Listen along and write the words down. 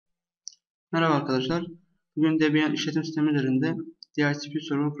Merhaba arkadaşlar. Bugün Debian işletim sistemi üzerinde DHCP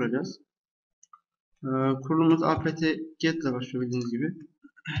server kuracağız. Kurulumumuz apt-get ile başlıyor bildiğiniz gibi.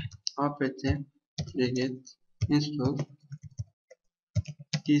 apt-get install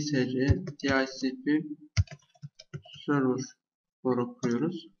dcc dhcp server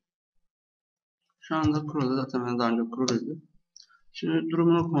kuruyoruz. Şu anda kuruldu. Zaten ben daha önce kuruluydu. Şimdi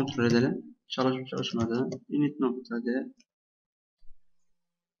durumunu kontrol edelim. Çalışıp çalışmadığını. init.d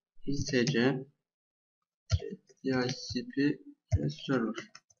dcc dhcp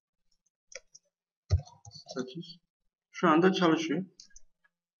server status. Şu anda çalışıyor.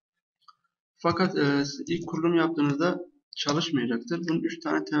 Fakat ilk kurulum yaptığınızda çalışmayacaktır. Bunun 3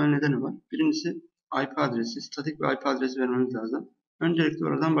 tane temel nedeni var. Birincisi IP adresi. Statik bir IP adresi vermemiz lazım. Öncelikle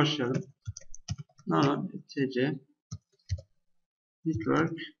oradan başlayalım. nano tc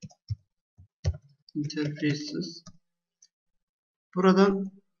network interfaces.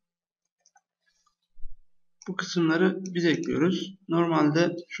 Buradan bu kısımları biz ekliyoruz.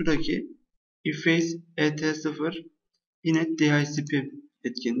 Normalde şuradaki interface et0 inet dhcp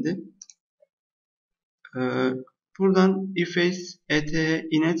etkindi. Buradan interface et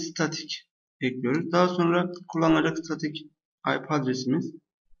inet statik ekliyoruz. Daha sonra kullanılacak statik IP adresimiz.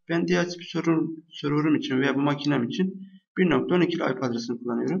 Ben DHCP server'ım için veya bu makinem için 1.12 IP adresini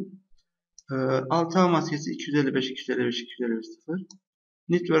kullanıyorum. Alt ağ maskesi 255.255.255.0.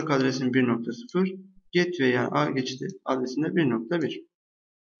 Network adresim 1.0. Gateway yani ağ geçidi adresinde 1.1.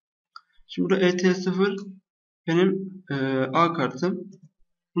 Şimdi burada et0 benim ağ kartım.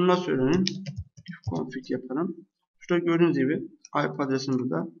 Bunu nasıl öğrenelim? Config yapalım. Şurada gördüğünüz gibi IP adresim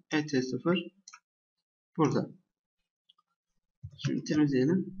burada. et0 burada. Şimdi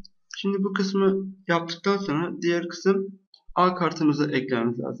temizleyelim. Şimdi bu kısmı yaptıktan sonra diğer kısım ağ kartımızı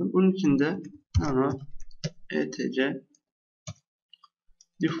eklememiz lazım. Bunun için de nano etc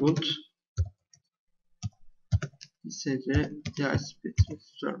default dcc dhcp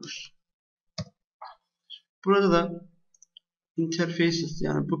server. Burada da interfaces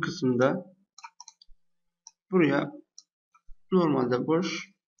yani bu kısımda buraya normalde boş.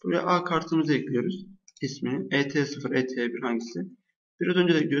 Buraya ağ kartımızı ekliyoruz. İsmini et0 et1 hangisi? Biraz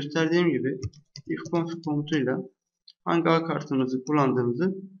önce de gösterdiğim gibi ifconfig komutuyla hangi ağ kartımızı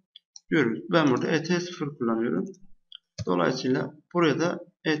kullandığımızı görürüz. Ben burada et0 kullanıyorum. Dolayısıyla buraya da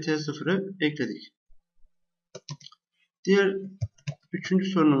et0'ı ekledik. Diğer üçüncü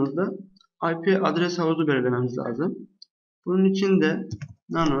sorunumuzda IP adres havuzu belirlememiz lazım. Bunun için de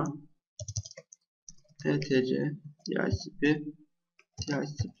nano etc dhcp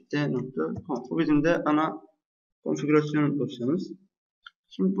dhcpd.conf. Bu bizim de ana konfigürasyon dosyamız.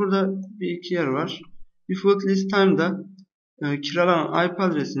 Şimdi burada bir iki yer var. Default list time'da kiralanan IP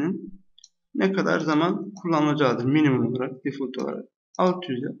adresinin ne kadar zaman kullanılacağıdır minimum olarak, default olarak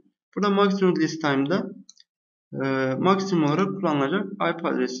 600'e. Burada maximum list time'da maksimum olarak kullanılacak IP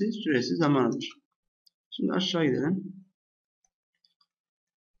adresi süresi zamanıdır. Şimdi aşağı gidelim.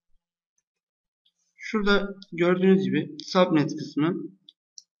 Şurada gördüğünüz gibi subnet kısmı.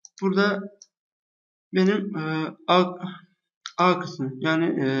 Burada benim A kısmı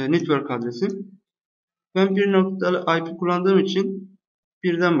yani network adresi. Ben bir noktalı IP kullandığım için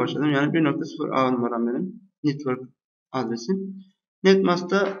birden başladım. Yani 1.0 A numaram benim network adresim.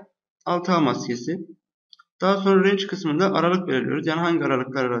 Netmask'ta 6 A maskesi. Daha sonra range kısmında aralık belirliyoruz. Yani hangi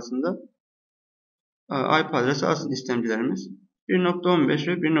aralıklar arasında IP adresi alsın istemcilerimiz. 1.15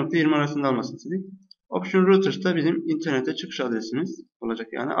 ve 1.20 arasında almasını istedik. Option routers da bizim internete çıkış adresimiz olacak.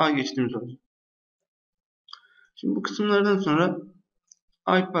 Yani ağ geçtiğimiz olacak. Şimdi bu kısımlardan sonra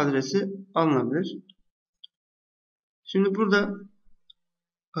IP adresi alınabilir. Şimdi burada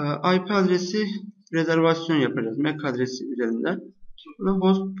IP adresi rezervasyon yapacağız. MAC adresi üzerinden. Burada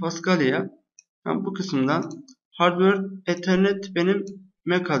host Pascalia. Yani bu kısımdan hardware ethernet benim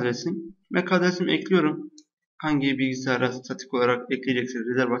MAC adresim. MAC adresimi ekliyorum. Hangi bilgisayara statik olarak ekleyeceksek,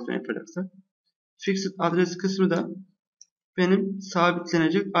 rezervasyon yapacaksa. Fixed adres kısmı da benim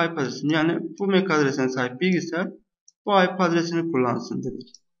sabitlenecek IP adresim. Yani bu MAC adresine sahip bilgisayar bu IP adresini kullansın dedik.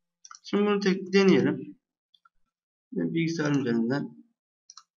 Şimdi bunu tek deneyelim. Bilgisayar üzerinden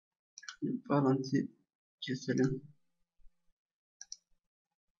bağlantı keselim.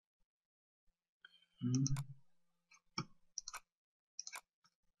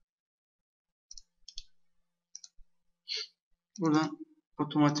 Buradan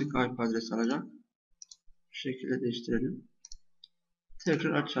otomatik IP adresi alacak. Bu şekilde değiştirelim.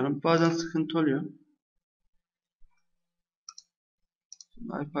 Tekrar açalım. Bazen sıkıntı oluyor. Şimdi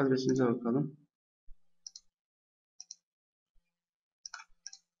IP adresimize bakalım.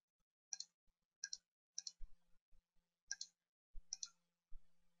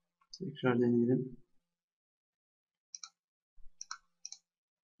 Tekrar deneyelim.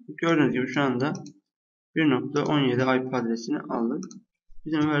 Gördüğünüz gibi şu anda 1.17 IP adresini aldık.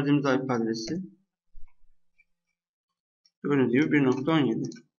 Bizim verdiğimiz IP adresi gördüğünüz gibi 1.17.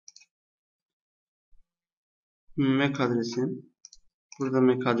 MAC adresi. Burada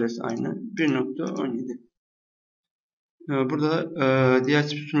MAC adresi aynı. 1.17. Burada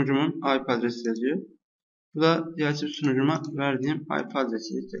DHCP sunucumun IP adresi yazıyor. Bu da DHCP sunucuma verdiğim IP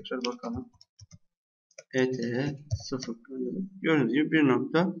adresi. Tekrar bakalım. ETH0 gördüğünüz gibi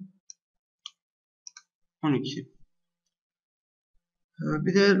 1.12.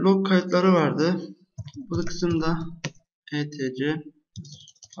 Bir de log kayıtları vardı. Bu kısımda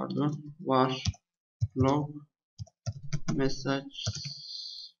var log message.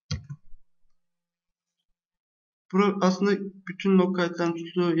 Bu aslında bütün log kayıtların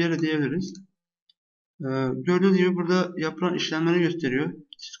tutulduğu yere diyebiliriz. Gördüğünüz gibi burada yapılan işlemleri gösteriyor.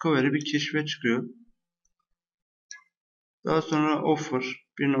 Discovery bir keşfe çıkıyor. Daha sonra offer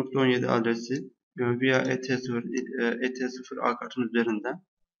 1.17 adresi via ET0 ağ kartın üzerinden.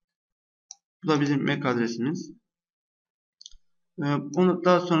 Bu da bizim MAC adresimiz.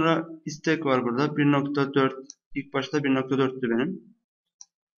 Daha sonra istek var burada. 1.4 ilk başta 1.4'tü benim.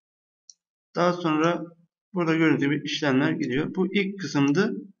 Daha sonra burada gördüğünüz gibi işlemler gidiyor. Bu ilk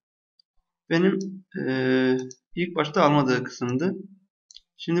kısımdı. Benim ilk başta almadığı kısımdı.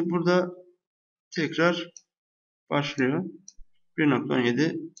 Şimdi burada tekrar başlıyor.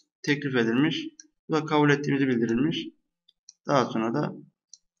 1.17 teklif edilmiş. Bu da kabul ettiğimizi bildirilmiş. Daha sonra da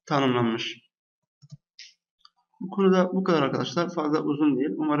tanımlanmış. Bu konuda bu kadar arkadaşlar. Fazla uzun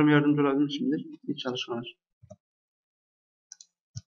değil. Umarım yardımcı olabilmişimdir. İyi çalışmalar.